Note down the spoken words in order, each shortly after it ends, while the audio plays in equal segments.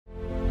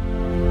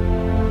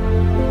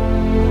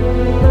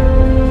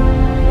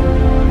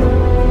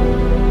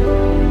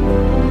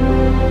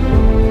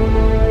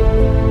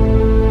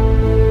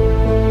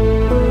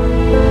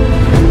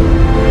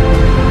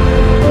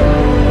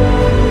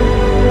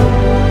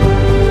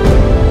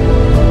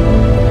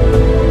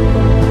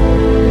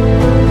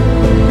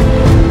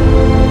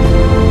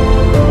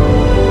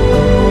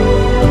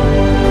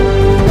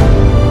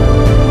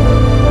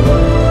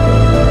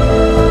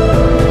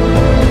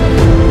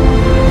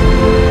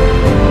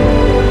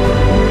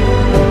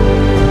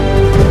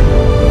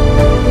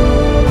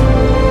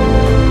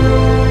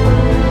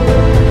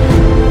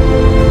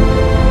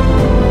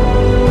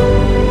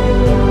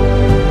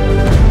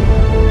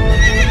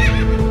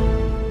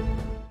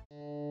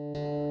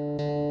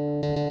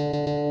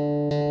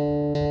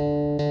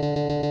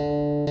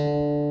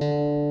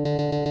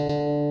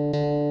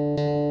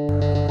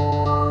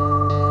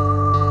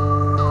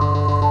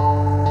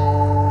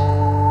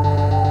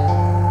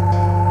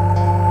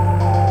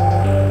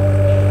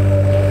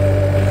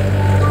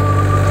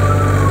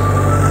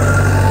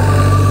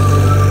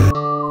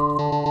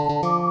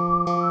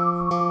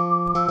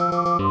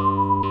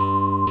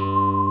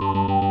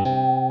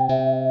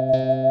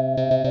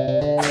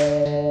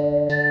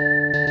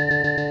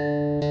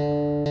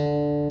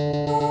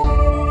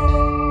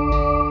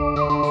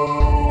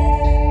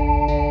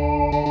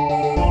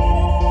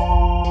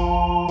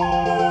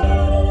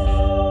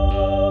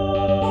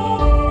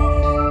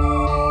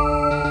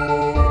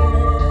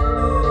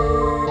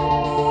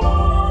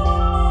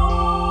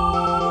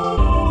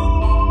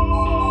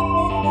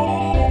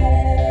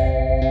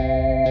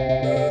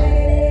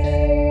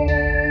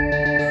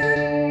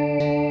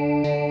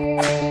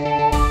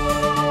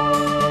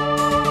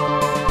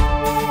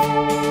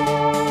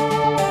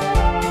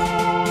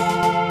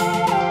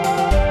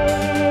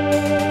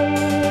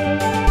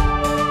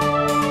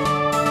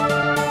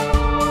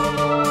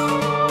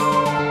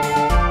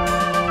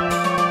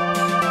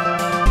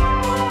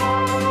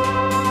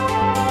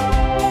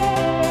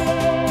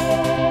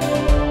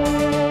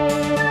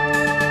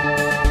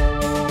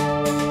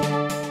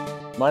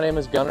My name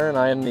is Gunnar and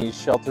I am the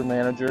shelter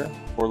manager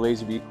for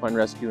Lazy Bee Equine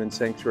Rescue and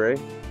Sanctuary.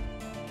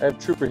 I have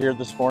Trooper here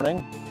this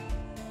morning.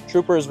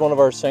 Trooper is one of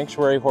our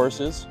sanctuary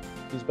horses.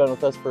 He's been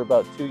with us for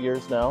about 2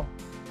 years now.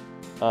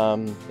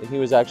 And he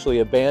was actually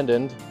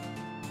abandoned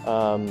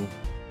and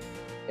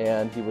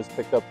he was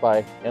picked up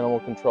by animal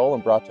control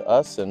and brought to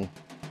us. And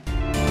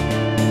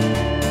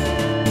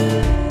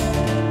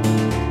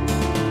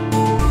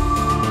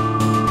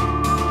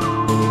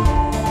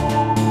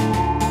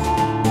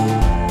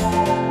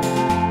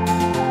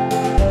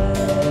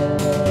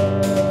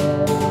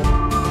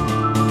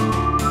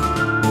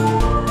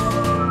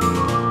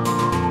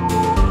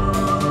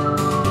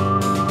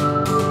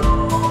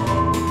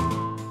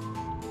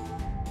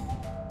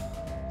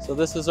so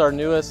this is our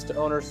newest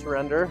owner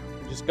surrender.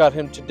 We just got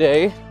him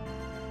today.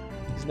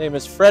 His name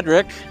is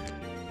Frederick.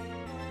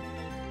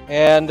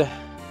 And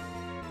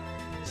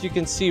as you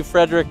can see,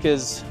 Frederick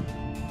is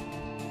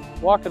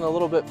walking a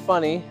little bit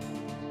funny.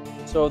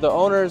 So the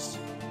owners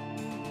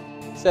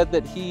said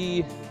that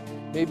he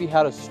maybe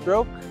had a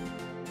stroke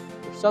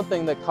or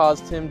something that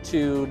caused him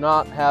to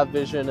not have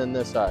vision in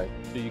this eye.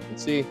 So you can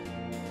see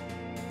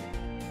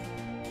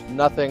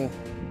nothing.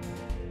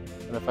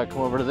 And if I come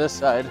over to this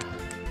side,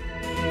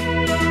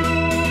 you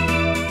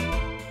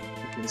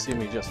can see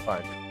me just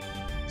fine.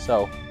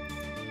 So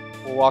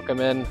we'll walk him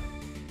in,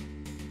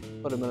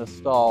 put him in a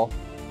stall.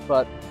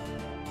 But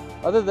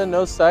other than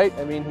no sight,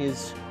 I mean,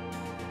 he's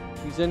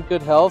in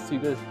good health.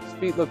 His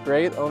feet look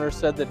great. Owner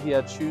said that he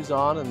had shoes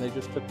on and they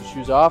just took the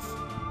shoes off.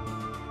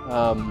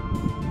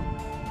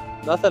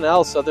 Nothing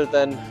else other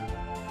than,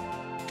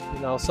 you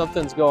know,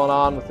 something's going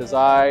on with his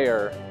eye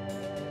or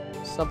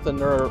something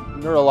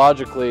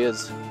neurologically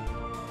is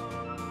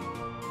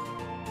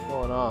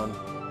going on.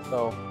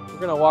 So we're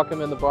gonna walk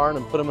him in the barn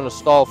and put him in a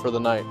stall for the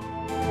night.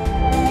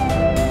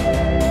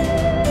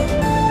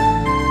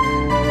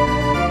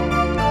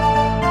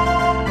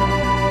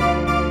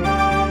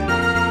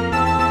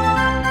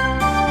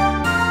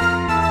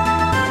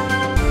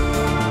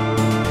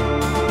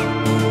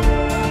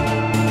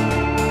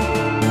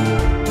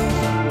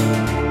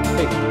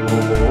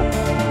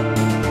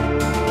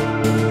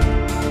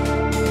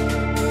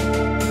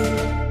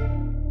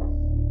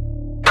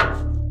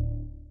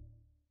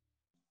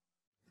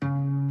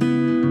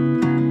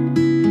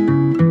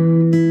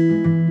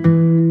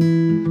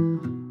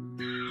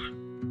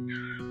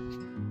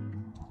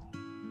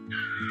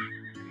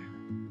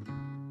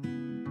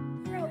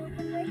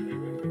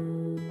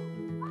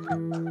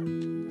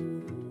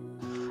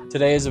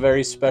 Today is a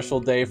very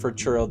special day for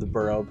Churro the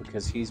burro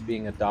because he's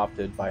being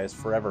adopted by his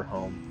forever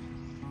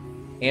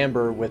home.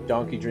 Amber with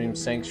Donkey Dream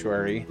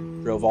Sanctuary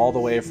drove all the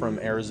way from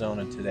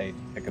Arizona today to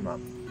pick him up.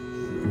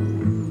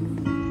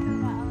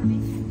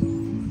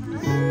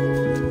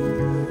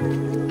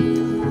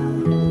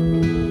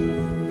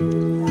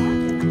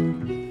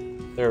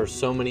 There are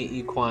so many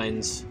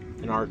equines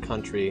in our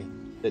country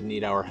that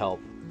need our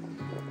help,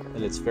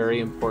 and it's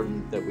very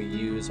important that we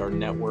use our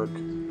network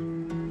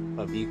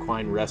of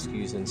equine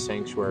rescues and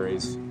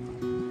sanctuaries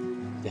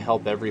to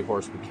help every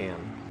horse we can.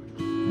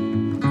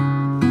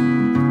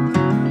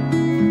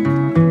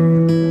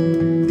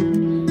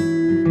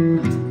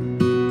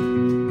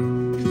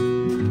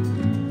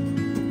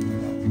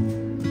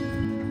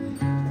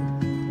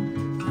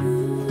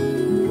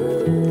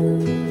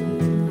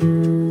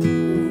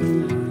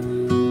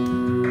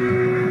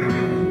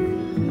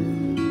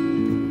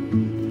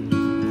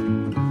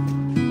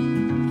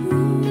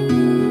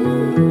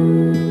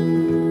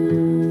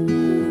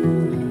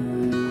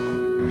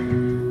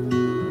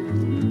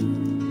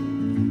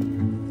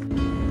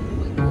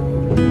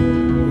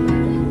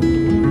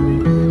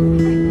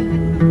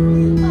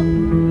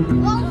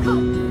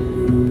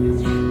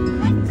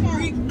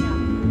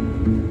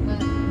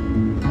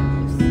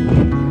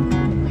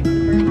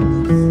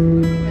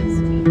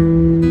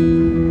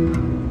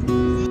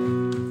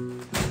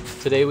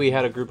 Today we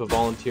had a group of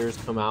volunteers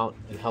come out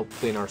and help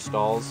clean our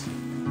stalls.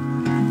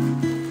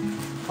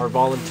 Our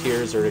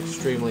volunteers are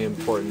extremely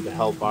important to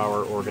help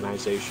our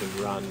organization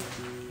run.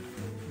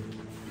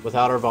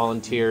 Without our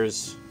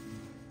volunteers,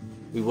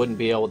 we wouldn't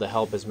be able to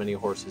help as many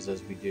horses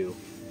as we do.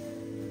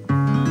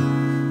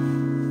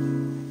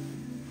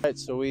 Alright,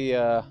 so we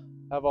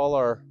have all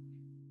our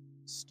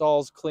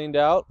stalls cleaned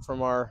out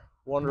from our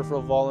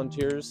wonderful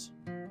volunteers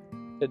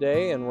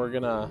today, and we're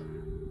gonna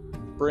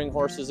bring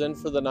horses in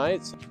for the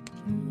night.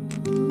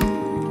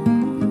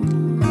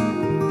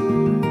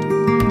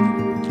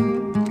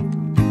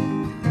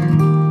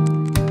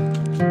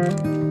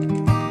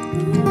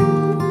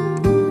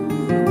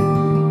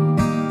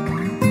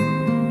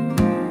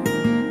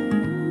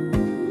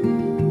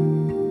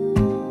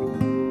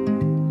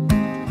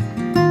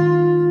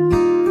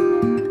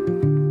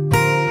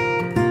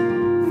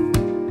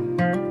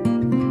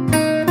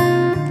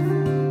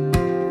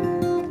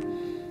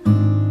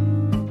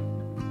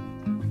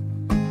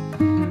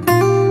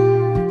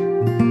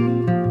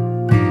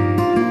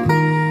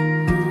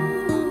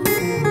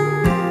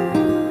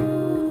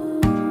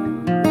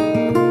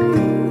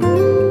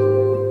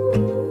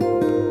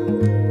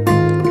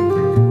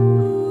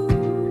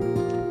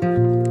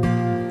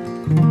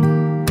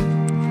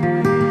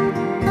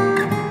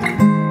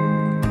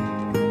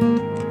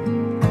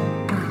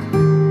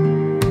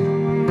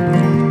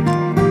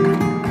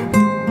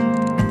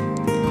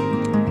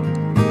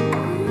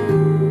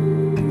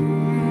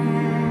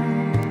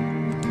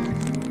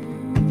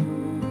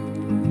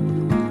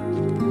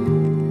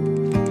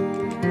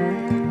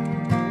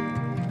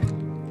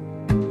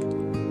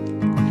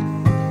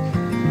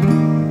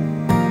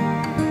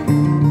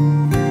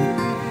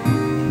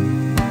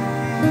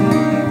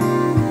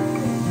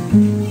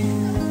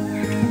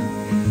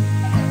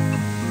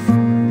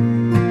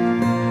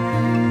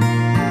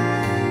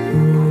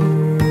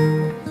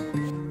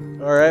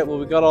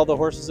 all the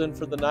horses in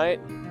for the night,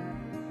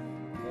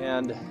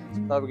 and it's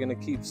probably going to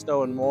keep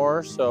snowing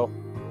more, so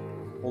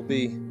we'll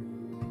be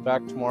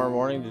back tomorrow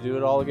morning to do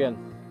it all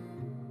again.